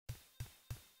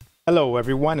Hello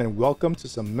everyone and welcome to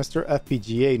some MiSTer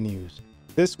FPGA news.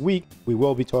 This week we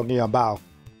will be talking about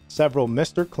several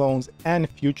MiSTer clones and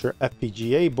future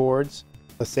FPGA boards,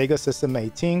 the Sega System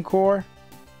 18 core,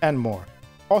 and more.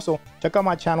 Also, check out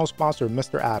my channel sponsor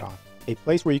MiSTer Add-on, a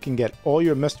place where you can get all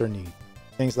your MiSTer needs,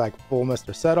 things like full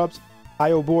MiSTer setups,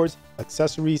 I/O boards,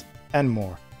 accessories, and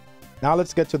more. Now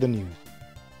let's get to the news.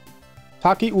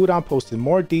 Taki Udon posted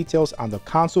more details on the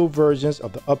console versions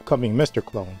of the upcoming MiSTer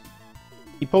clone.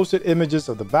 He posted images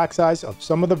of the backsides of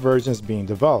some of the versions being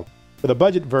developed. For the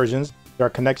budget versions, there are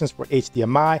connections for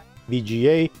HDMI,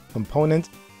 VGA,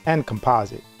 components, and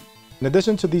composite. In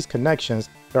addition to these connections,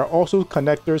 there are also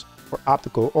connectors for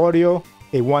optical audio,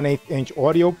 a 1/8-inch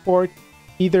audio port,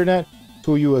 Ethernet,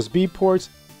 2 USB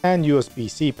ports, and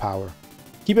USB-C power.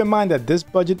 Keep in mind that this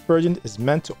budget version is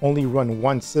meant to only run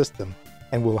one system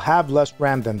and will have less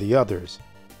RAM than the others.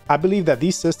 I believe that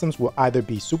these systems will either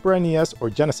be Super NES or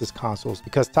Genesis consoles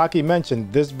because Taki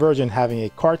mentioned this version having a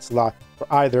card slot for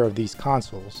either of these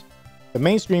consoles. The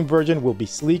mainstream version will be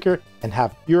sleeker and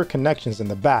have fewer connections in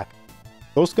the back.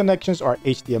 Those connections are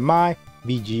HDMI,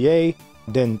 VGA,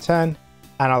 DIN 10,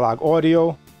 analog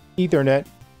audio, Ethernet,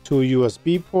 2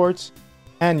 USB ports,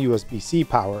 and USB-C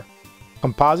power.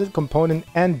 Composite, component,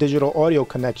 and digital audio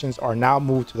connections are now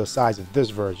moved to the sides of this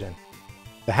version.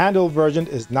 The handheld version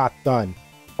is not done.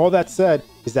 All that said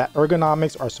is that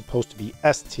ergonomics are supposed to be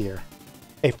S tier.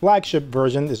 A flagship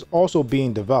version is also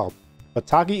being developed, but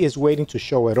Taki is waiting to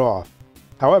show it off.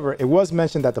 However, it was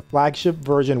mentioned that the flagship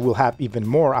version will have even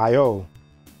more I/O.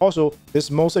 Also, this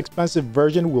most expensive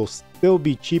version will still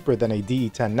be cheaper than a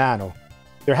DE10 Nano.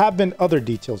 There have been other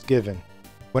details given.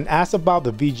 When asked about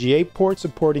the VGA port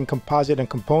supporting composite and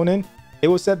component, it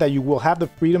was said that you will have the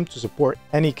freedom to support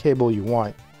any cable you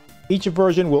want. Each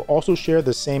version will also share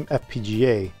the same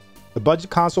FPGA. The budget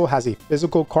console has a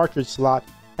physical cartridge slot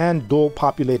and dual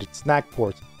populated snack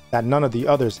ports that none of the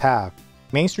others have.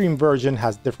 Mainstream version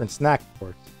has different snack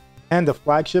ports. And the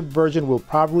flagship version will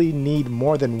probably need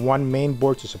more than one main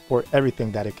board to support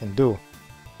everything that it can do.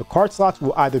 The card slots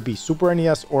will either be Super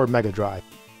NES or Mega Drive.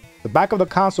 The back of the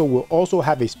console will also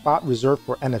have a spot reserved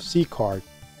for NFC cards,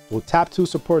 so TapTo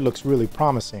support looks really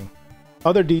promising.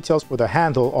 Other details for the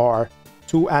handle are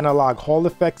 2 analog Hall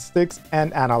effect sticks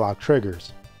and analog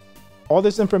triggers. All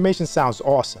this information sounds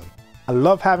awesome. I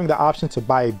love having the option to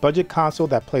buy a budget console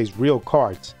that plays real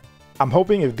cards. I'm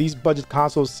hoping if these budget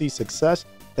consoles see success,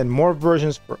 then more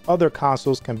versions for other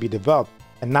consoles can be developed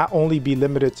and not only be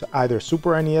limited to either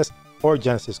Super NES or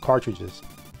Genesis cartridges.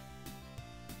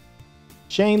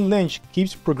 Shane Lynch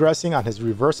keeps progressing on his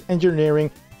reverse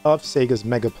engineering of Sega's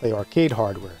MegaPlay arcade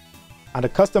hardware. On the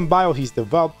custom BIOS he's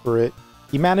developed for it,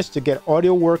 he managed to get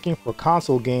audio working for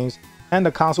console games, and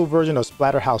the console version of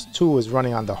Splatterhouse 2 is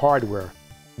running on the hardware.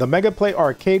 The MegaPlay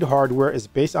arcade hardware is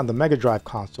based on the Mega Drive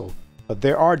console, but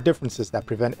there are differences that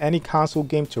prevent any console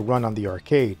game to run on the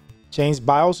arcade. Shane's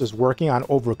BIOS is working on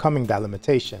overcoming that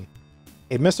limitation.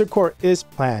 A MiSTer core is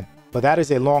planned, but that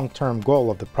is a long-term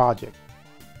goal of the project.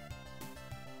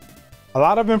 A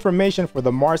lot of information for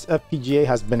the MARSFPGA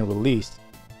has been released.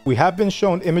 We have been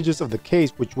shown images of the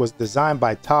case, which was designed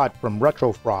by Todd from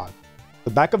RetroFrog.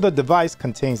 The back of the device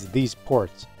contains these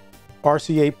ports: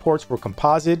 RCA ports for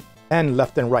composite and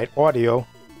left and right audio,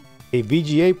 a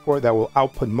VGA port that will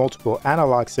output multiple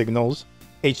analog signals,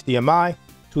 HDMI,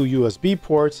 2 USB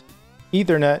ports,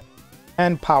 Ethernet,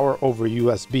 and power over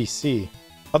USB-C.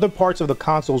 Other parts of the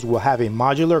consoles will have a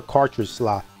modular cartridge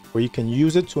slot where you can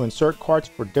use it to insert cards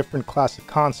for different classic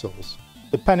consoles,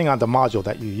 depending on the module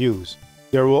that you use.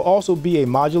 There will also be a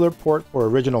modular port for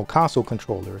original console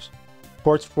controllers.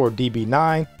 Ports for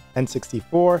DB9,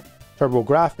 N64,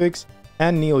 TurboGrafx,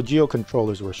 and Neo Geo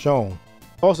controllers were shown.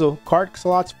 Also, card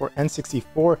slots for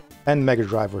N64 and Mega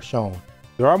Drive were shown.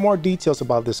 There are more details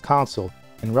about this console,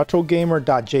 and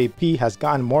RetroGamer.jp has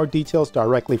gotten more details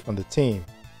directly from the team.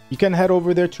 You can head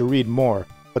over there to read more,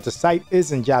 but the site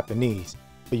is in Japanese,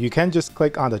 so you can just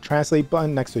click on the translate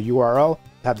button next to URL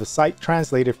to have the site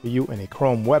translated for you in a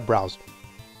Chrome web browser.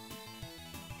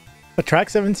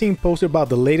 Track17 posted about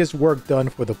the latest work done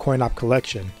for the CoinOp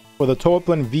Collection. For the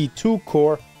Toaplan V2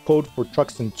 core, code for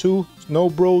Truxton 2, Snow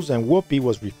Bros, and Whoopee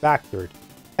was refactored,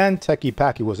 and Tecky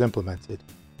Packy was implemented.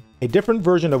 A different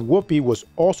version of Whoopee was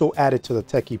also added to the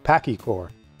Tecky Packy core.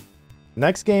 The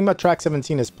next game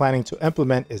Track17 is planning to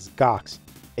implement is Gox,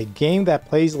 a game that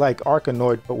plays like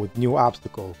Arkanoid but with new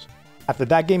obstacles. After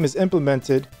that game is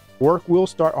implemented, work will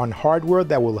start on hardware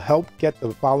that will help get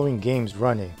the following games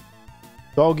running: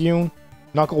 Dogyun,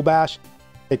 Knuckle Bash,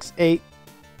 X8,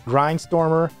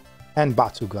 Grindstormer, and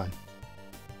Batsugun.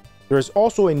 There is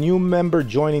also a new member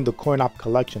joining the CoinOp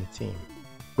Collection team.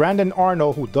 Brandon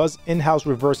Arnold, who does in-house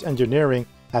reverse engineering,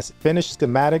 has finished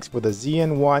schematics for the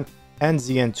ZN1 and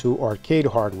ZN2 arcade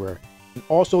hardware, and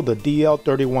also the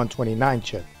DL3129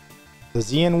 chip. The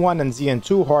ZN1 and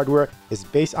ZN2 hardware is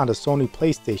based on the Sony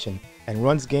PlayStation and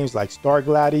runs games like Star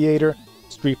Gladiator,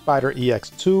 Street Fighter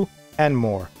EX2, and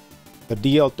more. The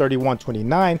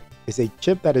DL3129 is a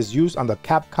chip that is used on the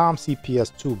Capcom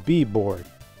CPS-2B board.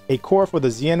 A core for the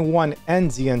ZN1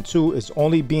 and ZN2 is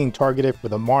only being targeted for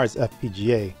the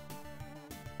MARSFPGA.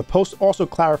 The post also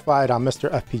clarified on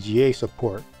MiSTer FPGA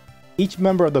support. Each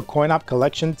member of the CoinOp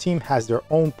Collection team has their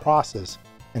own process,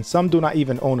 and some do not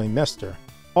even own a MiSTer.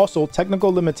 Also,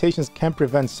 technical limitations can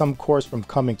prevent some cores from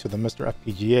coming to the MiSTer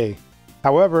FPGA.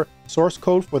 However, source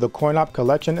code for the CoinOp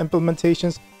Collection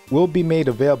implementations will be made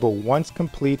available once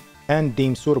complete and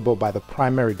deemed suitable by the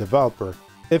primary developer,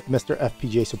 if MiSTer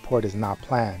FPGA support is not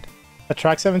planned.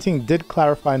 Track17 did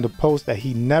clarify in the post that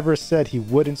he never said he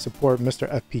wouldn't support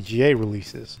MiSTer FPGA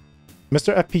releases.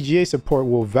 MiSTer FPGA support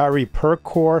will vary per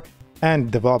core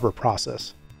and developer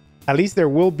process. At least there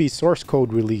will be source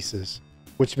code releases,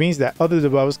 which means that other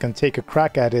developers can take a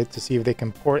crack at it to see if they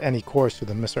can port any cores to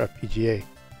the MiSTer FPGA.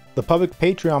 The public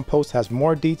Patreon post has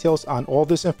more details on all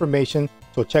this information,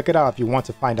 so check it out if you want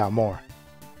to find out more.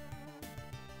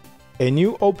 A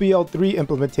new OPL3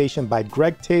 implementation by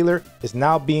Greg Taylor is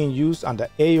now being used on the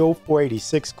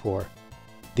AO486 core.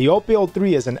 The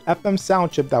OPL3 is an FM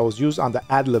sound chip that was used on the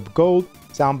AdLib Gold,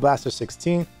 Sound Blaster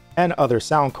 16, and other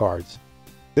sound cards.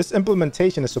 This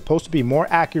implementation is supposed to be more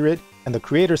accurate, and the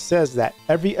creator says that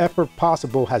every effort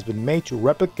possible has been made to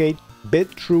replicate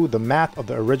bit true the math of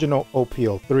the original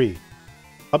OPL3.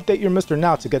 Update your MiSTer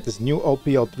now to get this new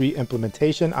OPL3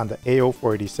 implementation on the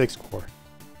AO486 core.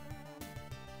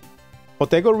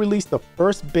 Hotego released the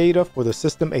first beta for the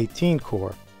System 18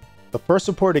 core. The first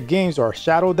supported games are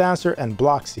Shadow Dancer and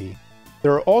Bloxy.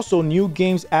 There are also new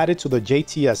games added to the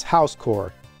JTS House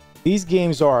core. These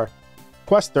games are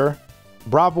Quester,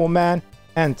 Bravo Man,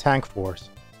 and Tank Force.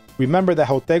 Remember that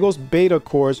Hotego's beta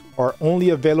cores are only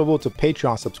available to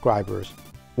Patreon subscribers.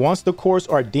 Once the cores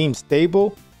are deemed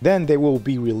stable, then they will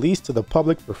be released to the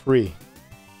public for free.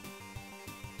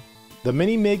 The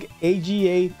Minimig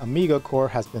AGA Amiga core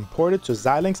has been ported to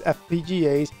Xilinx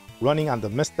FPGAs running on the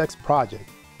MiSTex project.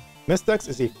 MiSTex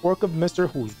is a fork of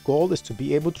MiSTer whose goal is to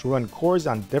be able to run cores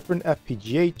on different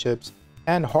FPGA chips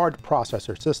and hard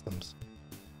processor systems.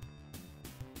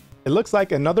 It looks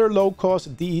like another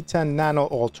low-cost DE10 Nano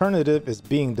alternative is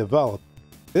being developed.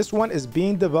 This one is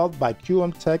being developed by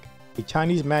QM Tech, a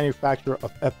Chinese manufacturer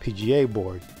of FPGA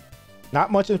boards.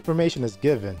 Not much information is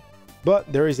given,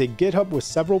 but there is a GitHub with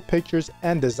several pictures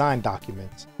and design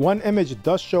documents. One image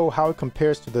does show how it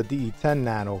compares to the DE10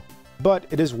 Nano, but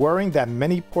it is worrying that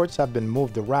many ports have been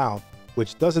moved around,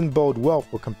 which doesn't bode well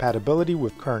for compatibility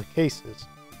with current cases.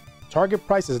 Target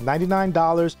price is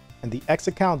 $99, and the X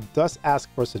account does ask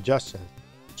for suggestions,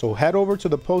 so head over to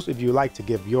the post if you like to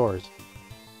give yours.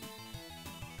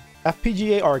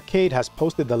 FPGA Arcade has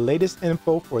posted the latest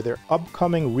info for their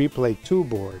upcoming Replay2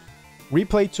 board.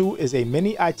 Replay2 is a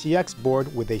mini ITX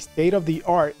board with a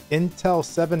state-of-the-art Intel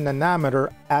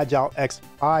 7nm Agile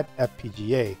X5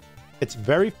 FPGA. It's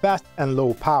very fast and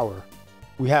low power.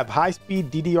 We have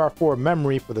high-speed DDR4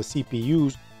 memory for the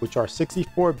CPUs, which are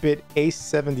 64-bit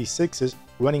ACE76s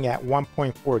running at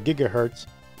 1.4 GHz.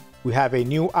 We have a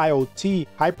new IoT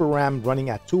HyperRAM running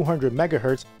at 200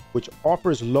 MHz, which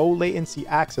offers low latency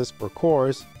access for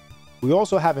cores. We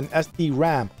also have an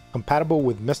SD-RAM compatible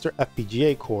with MiSTer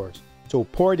FPGA cores, so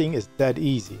porting is dead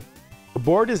easy. The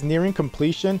board is nearing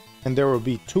completion, and there will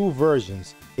be two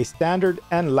versions, a standard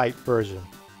and light version.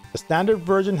 The standard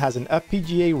version has an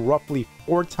FPGA roughly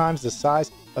 4 times the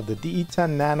size of the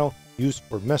DE10 Nano used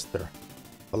for MiSTer.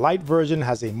 The light version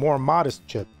has a more modest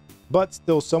chip, but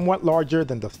still somewhat larger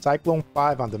than the Cyclone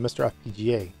 5 on the MiSTer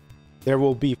FPGA. There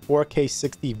will be 4K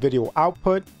 60 video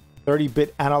output,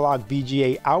 30-bit analog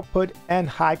VGA output, and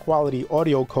high-quality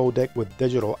audio codec with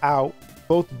digital out.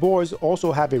 Both boards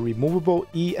also have a removable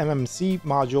eMMC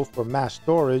module for mass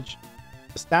storage.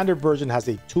 The standard version has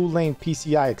a 2-lane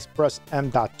PCI Express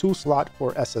M.2 slot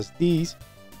for SSDs,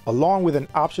 along with an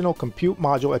optional compute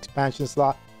module expansion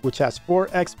slot which has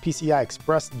 4x PCI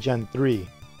Express Gen 3,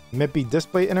 MIPI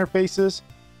display interfaces,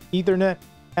 Ethernet,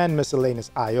 and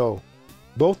miscellaneous I/O.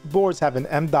 Both boards have an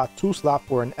M.2 slot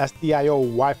for an SDIO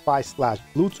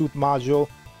Wi-Fi/Bluetooth module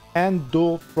and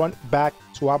dual front-back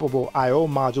swappable I/O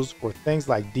modules for things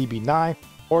like DB9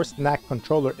 or snack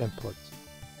controller inputs.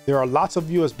 There are lots of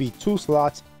USB 2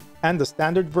 slots, and the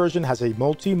standard version has a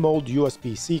multi-mode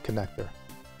USB-C connector.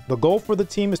 The goal for the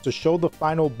team is to show the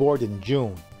final board in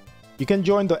June. You can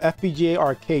join the FPGA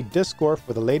Arcade Discord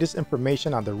for the latest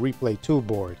information on the Replay2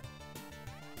 board.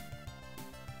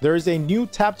 There is a new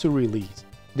TapTo release.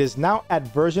 It is now at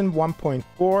version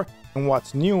 1.4, and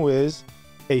what's new is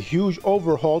a huge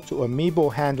overhaul to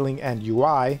amiibo handling and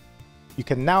UI. You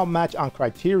can now match on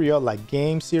criteria like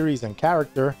game, series, and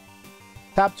character.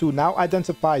 TapTo now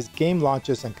identifies game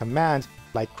launches and commands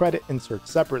like credit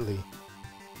inserts separately.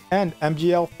 And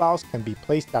MGL files can be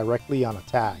placed directly on a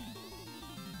tag.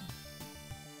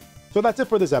 So that's it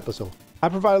for this episode. I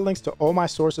provided links to all my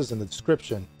sources in the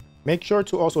description. Make sure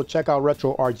to also check out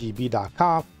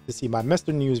RetroRGB.com to see my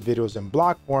MiSTer news videos in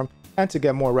blog form and to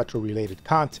get more retro related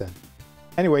content.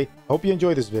 Anyway, I hope you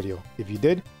enjoyed this video. If you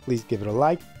did, please give it a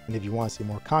like, and if you want to see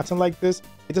more content like this,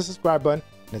 hit the subscribe button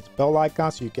and its bell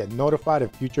icon so you get notified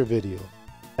of future videos.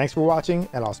 Thanks for watching,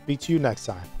 and I'll speak to you next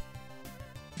time.